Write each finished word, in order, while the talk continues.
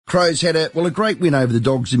Crows had a great win over the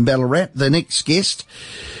Dogs in Ballarat, the next guest.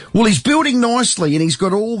 Well, he's building nicely and he's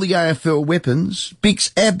got all the AFL weapons.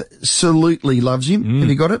 Bix absolutely loves him. Have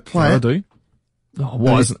you got it? Play I it. do. Oh,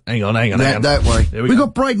 why isn't... Hang on. Don't worry. There we We go.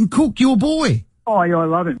 got Braden Cook, your boy. Oh, yeah, I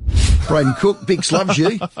love him. Braden Cook, Bix loves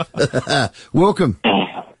you. Welcome.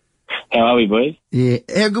 How are we, boys? Yeah.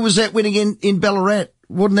 How good was that win again in Ballarat?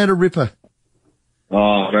 Wasn't that a ripper?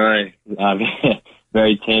 Oh, no.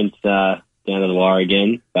 Very tense, down to the wire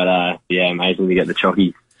again. But, yeah, amazing to get the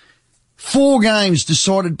chockies. 4 games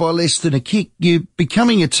decided by less than a kick. You're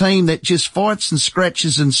becoming a team that just fights and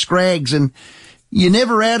scratches and scrags and you're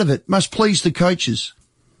never out of it. Must please the coaches.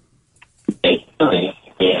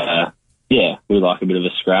 Yeah, we like a bit of a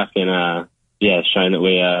scrap and, showing that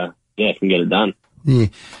we, can get it done. Yeah.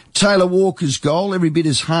 Taylor Walker's goal, every bit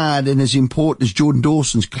as hard and as important as Jordan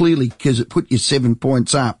Dawson's, clearly, because it put you 7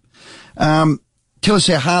 points up. Tell us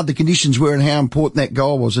how hard the conditions were and how important that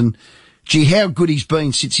goal was. And, gee, how good he's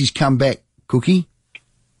been since he's come back, Cookie.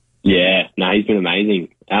 Yeah, no, he's been amazing.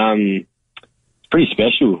 It's pretty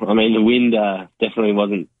special. I mean, the wind definitely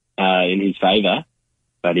wasn't in his favour,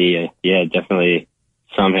 but he, definitely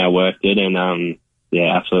somehow worked it and,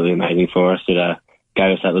 absolutely amazing for us. It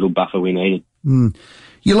gave us that little buffer we needed.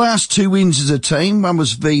 Your last 2 wins as a team, one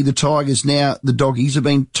was v the Tigers, now the Doggies, have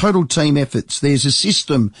been total team efforts. There's a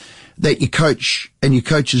system that your coach and your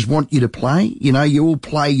coaches want you to play. You know, you all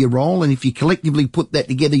play your role, and if you collectively put that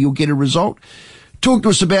together, you'll get a result. Talk to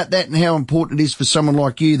us about that and how important it is for someone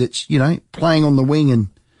like you that's, you know, playing on the wing and,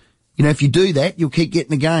 you know, if you do that, you'll keep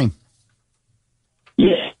getting the game.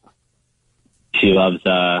 Yeah. She loves,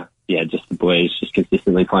 just the boys just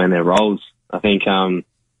consistently playing their roles. I think,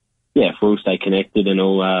 if we all stay connected and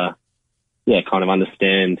all, kind of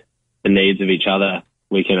understand the needs of each other,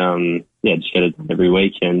 we can, just get it done every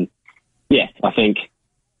week. And, I think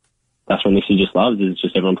that's what Nixie just loves, is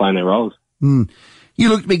just everyone playing their roles. You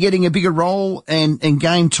look to be getting a bigger role and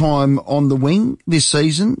game time on the wing this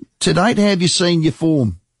season. To date, how have you seen your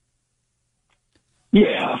form?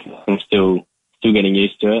 Yeah, I'm still getting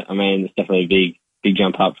used to it. I mean, it's definitely a big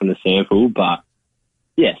jump up from the sample, but,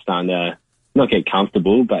 starting to not get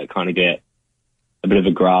comfortable, but kind of get a bit of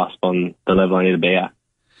a grasp on the level I need to be at.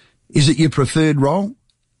 Is it your preferred role?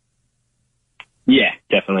 Yeah,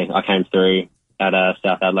 definitely. I came through at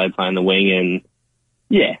South Adelaide playing the wing and,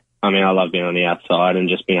 I love being on the outside and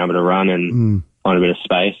just being able to run and find a bit of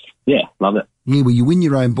space. Yeah, love it. Yeah, well, you win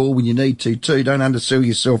your own ball when you need to too. Don't undersell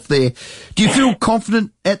yourself there. Do you feel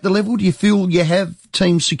confident at the level? Do you feel you have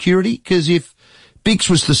team security? Because if Bix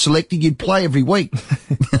was the selector, you'd play every week.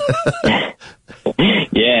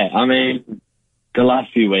 Yeah, I mean, the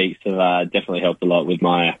last few weeks have definitely helped a lot with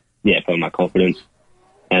my confidence.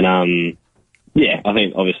 And, I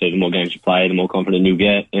think obviously the more games you play, the more confident you'll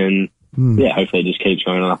get. And, hopefully it just keeps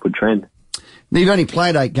going on an upward trend. Now, you've only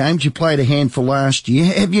played 8 games. You played a handful last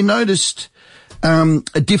year. Have you noticed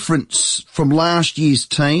a difference from last year's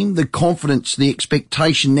team, the confidence, the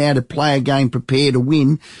expectation now to play a game prepared to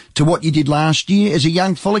win, to what you did last year? As a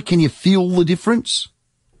young fella, can you feel the difference?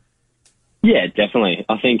 Yeah, definitely.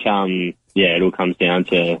 I think, it all comes down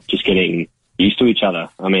to just getting used to each other.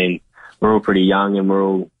 I mean, we're all pretty young and we're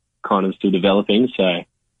all kind of still developing. So as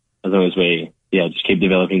long as we, just keep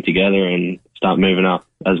developing together and start moving up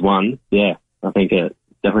as one, I think it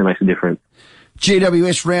definitely makes a difference.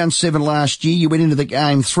 GWS round 7 last year, you went into the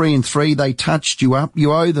game 3-3. They touched you up.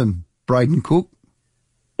 You owe them, Braden Cook.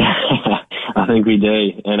 I think we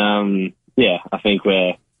do. And, I think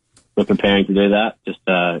we're preparing to do that. Just,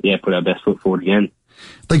 put our best foot forward again.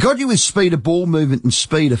 They got you with speed of ball movement and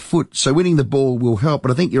speed of foot, so winning the ball will help,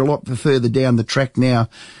 but I think you're a lot further down the track now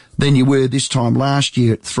than you were this time last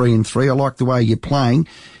year at 3-3. I like the way you're playing.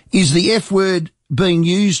 Is the F word being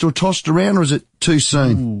used or tossed around, or is it too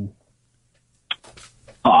soon?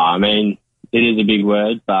 Oh, I mean, it is a big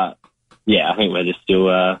word, but I think we're just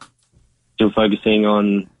still focusing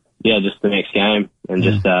on, just the next game and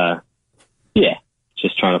just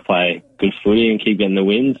trying to play good footy and keep getting the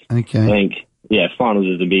wins. Okay. I think, finals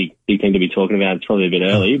is a big thing to be talking about. It's probably a bit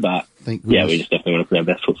early, but we just definitely want to put our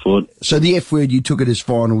best foot forward. So the F word, you took it as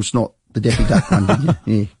finals, not the Deafy Duck one, didn't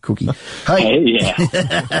you? Yeah, Cookie. Hey,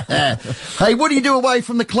 hey, what do you do away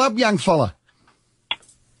from the club, young fella?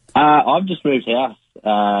 I've just moved house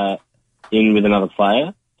in with another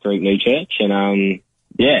player, Tariq Newchurch, and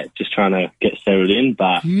just trying to get settled in.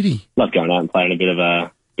 But Beauty. Love going out and playing a bit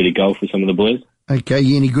of golf with some of the boys. Okay,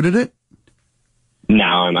 you any good at it? No,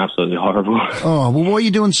 I'm absolutely horrible. Oh, well, why are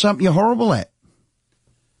you doing something you're horrible at?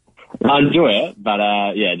 I enjoy it, but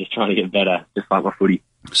just trying to get better, just like my footy.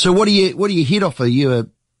 So what do you hit off? Are you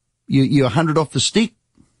 100 off the stick?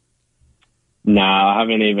 No, I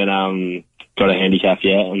haven't even got a handicap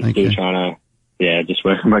yet. I'm still trying to, just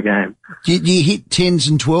work on my game. Do you hit 10s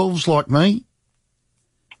and 12s like me?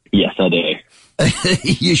 Yes, I do.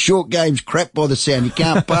 Your short game's crap by the sound. You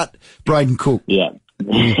can't putt, Braden Cook. Yeah,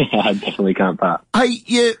 I definitely can't putt.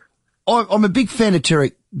 Hey, I'm a big fan of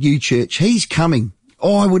Tarek Uchurch. He's coming.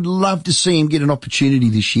 I would love to see him get an opportunity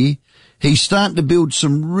this year. He's starting to build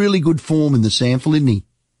some really good form in the SANFL, isn't he?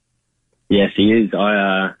 Yes, he is.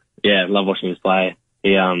 I love watching him play.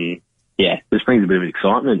 He just brings a bit of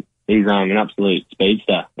excitement. He's an absolute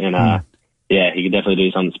speedster, and he could definitely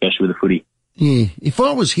do something special with the footy. Yeah, if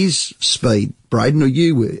I was his speed, Braden, or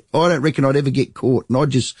you were, I don't reckon I'd ever get caught, and I'd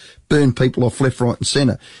just burn people off left, right and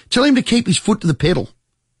centre. Tell him to keep his foot to the pedal.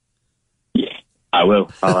 Yeah, I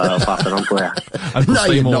will. I'll pass it on for you. No,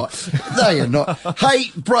 you're not. No, you're not.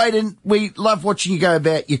 Hey, Braden, we love watching you go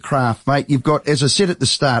about your craft, mate. You've got, as I said at the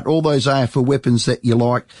start, all those AFL weapons that you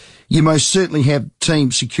like. You most certainly have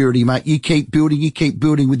team security, mate. You keep building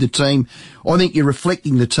with the team. I think you're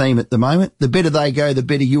reflecting the team at the moment. The better they go, the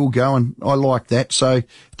better you'll go, and I like that. So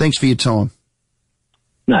thanks for your time.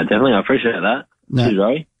 No, definitely. I appreciate that. No, cheers,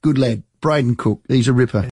 Rory. good lad. Braden Cook. He's a ripper.